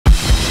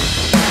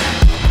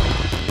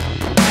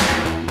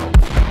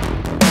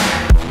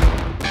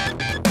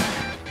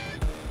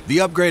The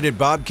upgraded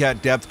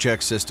Bobcat Depth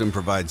Check System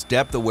provides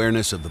depth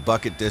awareness of the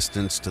bucket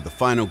distance to the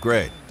final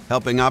grade,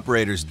 helping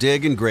operators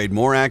dig and grade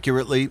more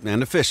accurately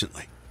and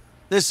efficiently.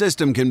 This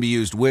system can be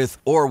used with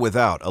or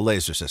without a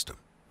laser system.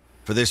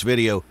 For this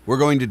video, we're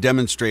going to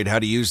demonstrate how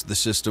to use the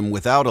system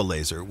without a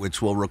laser,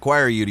 which will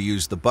require you to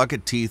use the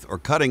bucket teeth or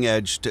cutting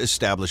edge to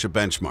establish a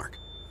benchmark.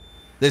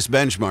 This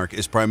benchmark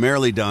is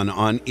primarily done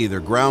on either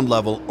ground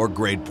level or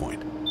grade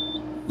point.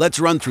 Let's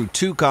run through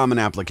two common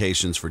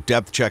applications for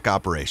depth check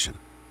operation: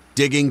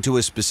 digging to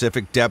a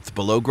specific depth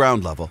below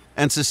ground level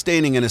and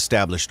sustaining an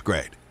established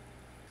grade.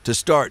 To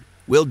start,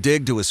 we'll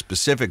dig to a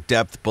specific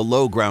depth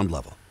below ground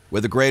level,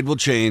 where the grade will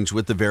change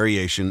with the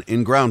variation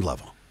in ground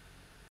level.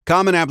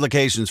 Common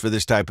applications for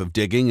this type of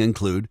digging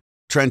include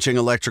trenching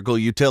electrical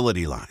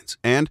utility lines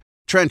and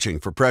trenching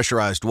for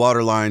pressurized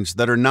water lines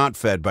that are not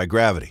fed by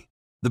gravity.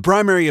 The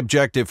primary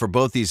objective for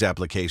both these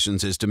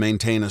applications is to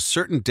maintain a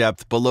certain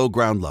depth below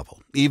ground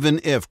level, even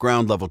if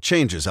ground level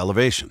changes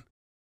elevation.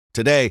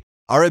 Today,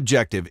 our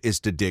objective is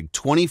to dig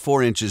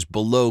 24 inches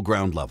below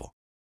ground level.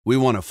 We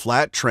want a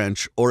flat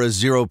trench or a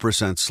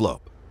 0%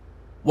 slope.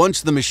 Once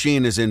the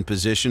machine is in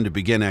position to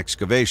begin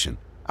excavation,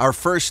 our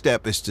first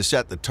step is to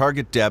set the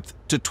target depth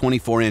to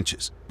 24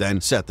 inches,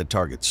 then set the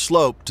target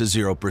slope to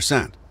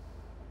 0%.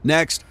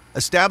 Next,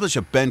 establish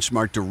a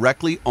benchmark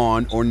directly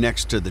on or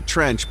next to the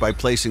trench by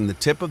placing the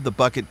tip of the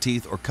bucket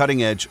teeth or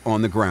cutting edge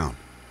on the ground.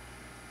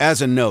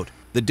 As a note,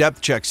 the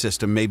depth check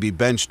system may be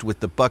benched with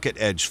the bucket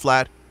edge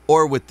flat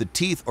or with the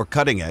teeth or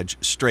cutting edge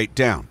straight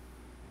down.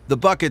 The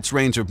bucket's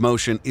range of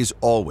motion is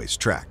always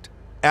tracked.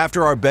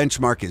 After our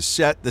benchmark is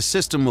set, the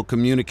system will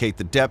communicate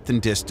the depth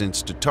and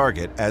distance to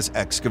target as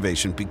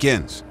excavation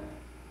begins.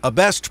 A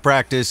best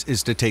practice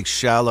is to take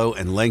shallow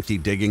and lengthy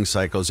digging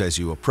cycles as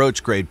you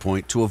approach grade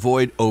point to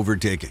avoid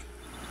over-digging.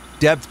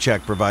 Depth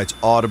check provides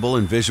audible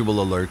and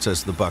visual alerts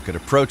as the bucket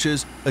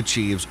approaches,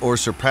 achieves, or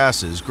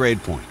surpasses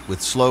grade point,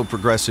 with slow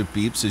progressive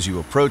beeps as you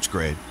approach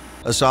grade,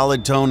 a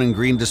solid tone and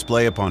green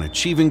display upon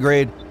achieving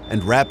grade,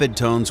 and rapid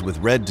tones with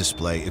red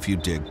display if you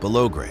dig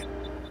below grade.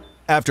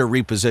 After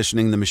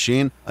repositioning the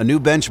machine, a new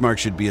benchmark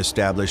should be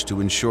established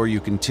to ensure you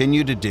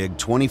continue to dig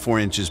 24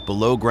 inches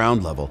below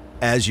ground level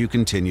as you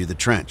continue the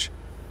trench.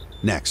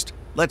 Next,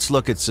 let's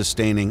look at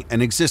sustaining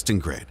an existing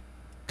grade.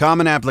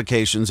 Common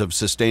applications of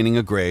sustaining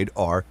a grade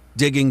are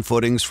digging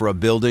footings for a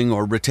building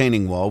or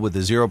retaining wall with a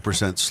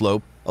 0%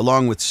 slope,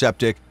 along with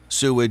septic,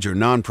 sewage, or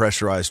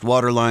non-pressurized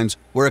water lines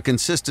where a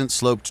consistent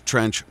sloped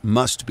trench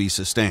must be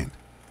sustained.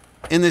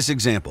 In this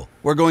example,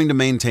 we're going to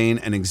maintain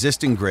an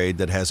existing grade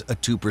that has a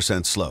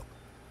 2% slope.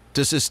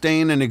 To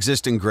sustain an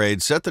existing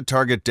grade, set the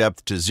target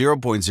depth to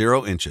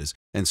 0.0 inches,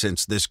 and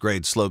since this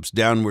grade slopes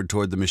downward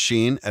toward the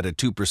machine at a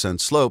 2%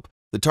 slope,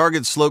 the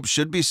target slope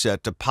should be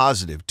set to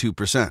positive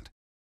 2%.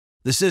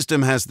 The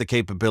system has the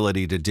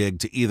capability to dig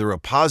to either a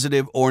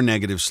positive or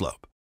negative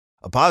slope.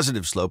 A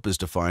positive slope is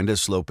defined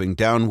as sloping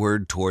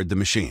downward toward the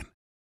machine.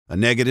 A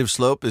negative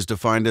slope is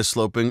defined as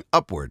sloping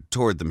upward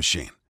toward the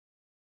machine.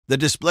 The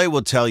display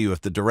will tell you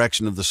if the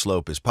direction of the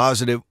slope is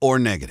positive or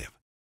negative.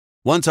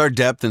 Once our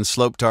depth and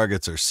slope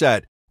targets are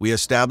set, we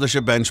establish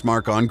a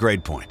benchmark on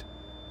grade point.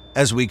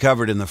 As we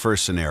covered in the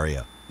first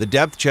scenario, the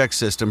depth check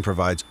system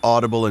provides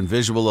audible and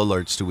visual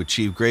alerts to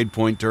achieve grade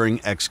point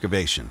during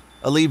excavation,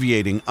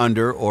 alleviating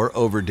under or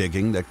over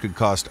digging that could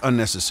cost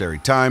unnecessary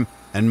time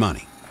and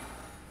money.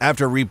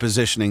 After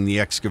repositioning the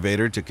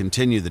excavator to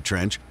continue the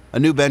trench, a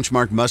new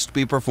benchmark must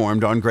be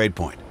performed on grade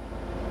point.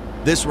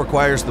 This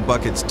requires the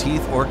bucket's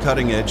teeth or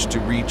cutting edge to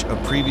reach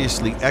a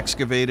previously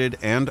excavated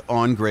and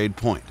on-grade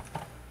point.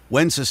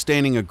 When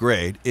sustaining a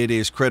grade, it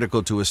is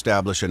critical to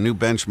establish a new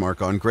benchmark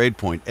on grade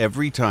point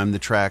every time the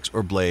tracks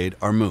or blade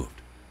are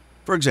moved.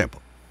 For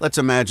example, let's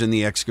imagine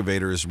the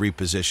excavator is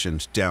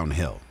repositioned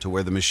downhill to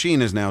where the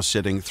machine is now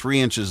sitting 3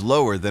 inches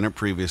lower than it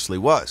previously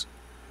was.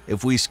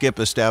 If we skip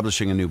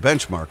establishing a new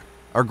benchmark,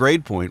 our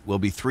grade point will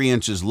be 3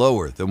 inches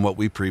lower than what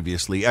we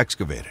previously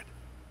excavated.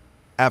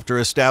 After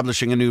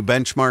establishing a new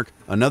benchmark,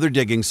 another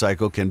digging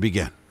cycle can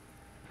begin.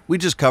 We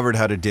just covered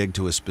how to dig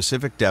to a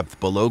specific depth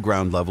below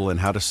ground level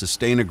and how to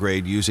sustain a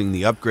grade using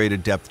the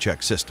upgraded depth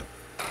check system.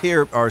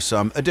 Here are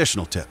some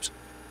additional tips.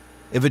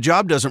 If a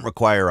job doesn't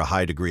require a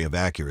high degree of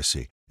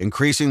accuracy,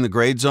 increasing the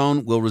grade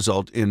zone will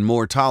result in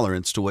more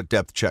tolerance to what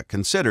depth check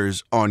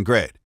considers on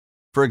grade.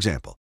 For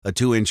example, a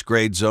 2-inch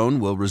grade zone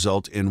will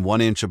result in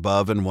 1 inch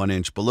above and 1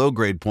 inch below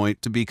grade point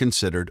to be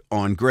considered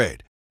on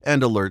grade,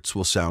 and alerts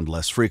will sound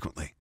less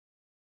frequently.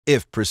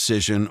 If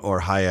precision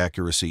or high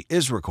accuracy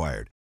is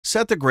required,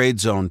 set the grade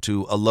zone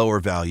to a lower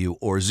value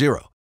or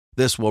 0.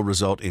 This will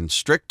result in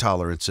strict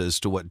tolerances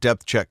to what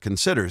depth check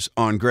considers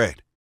on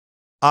grade.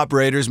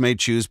 Operators may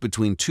choose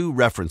between two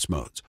reference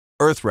modes,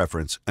 earth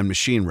reference and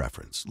machine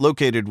reference,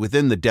 located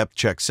within the depth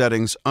check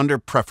settings under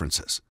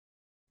Preferences.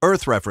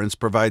 Earth reference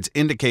provides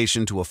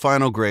indication to a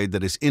final grade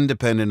that is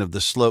independent of the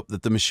slope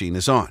that the machine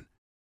is on.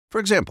 For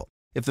example,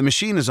 if the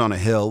machine is on a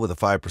hill with a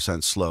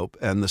 5% slope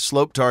and the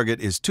slope target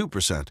is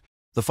 2%,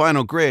 the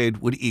final grade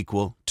would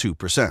equal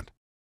 2%.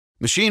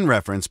 Machine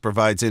reference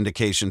provides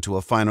indication to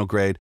a final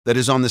grade that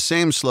is on the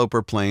same slope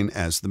or plane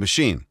as the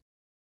machine.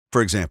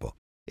 For example,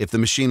 if the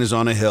machine is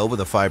on a hill with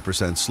a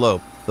 5%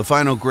 slope, the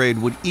final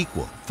grade would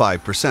equal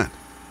 5%.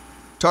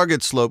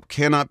 Target slope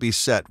cannot be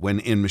set when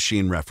in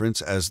machine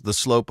reference, as the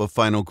slope of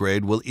final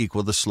grade will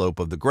equal the slope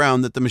of the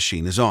ground that the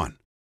machine is on.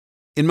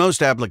 In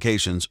most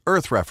applications,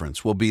 earth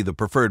reference will be the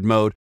preferred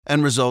mode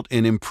and result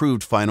in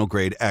improved final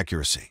grade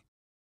accuracy.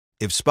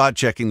 If spot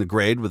checking the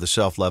grade with a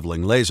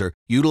self-leveling laser,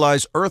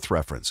 utilize earth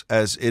reference,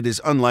 as it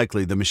is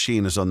unlikely the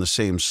machine is on the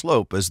same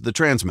slope as the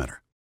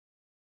transmitter.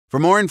 For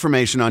more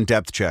information on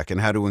depth check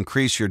and how to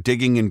increase your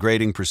digging and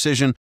grading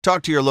precision,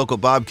 talk to your local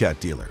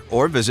Bobcat dealer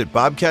or visit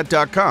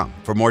bobcat.com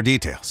for more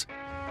details.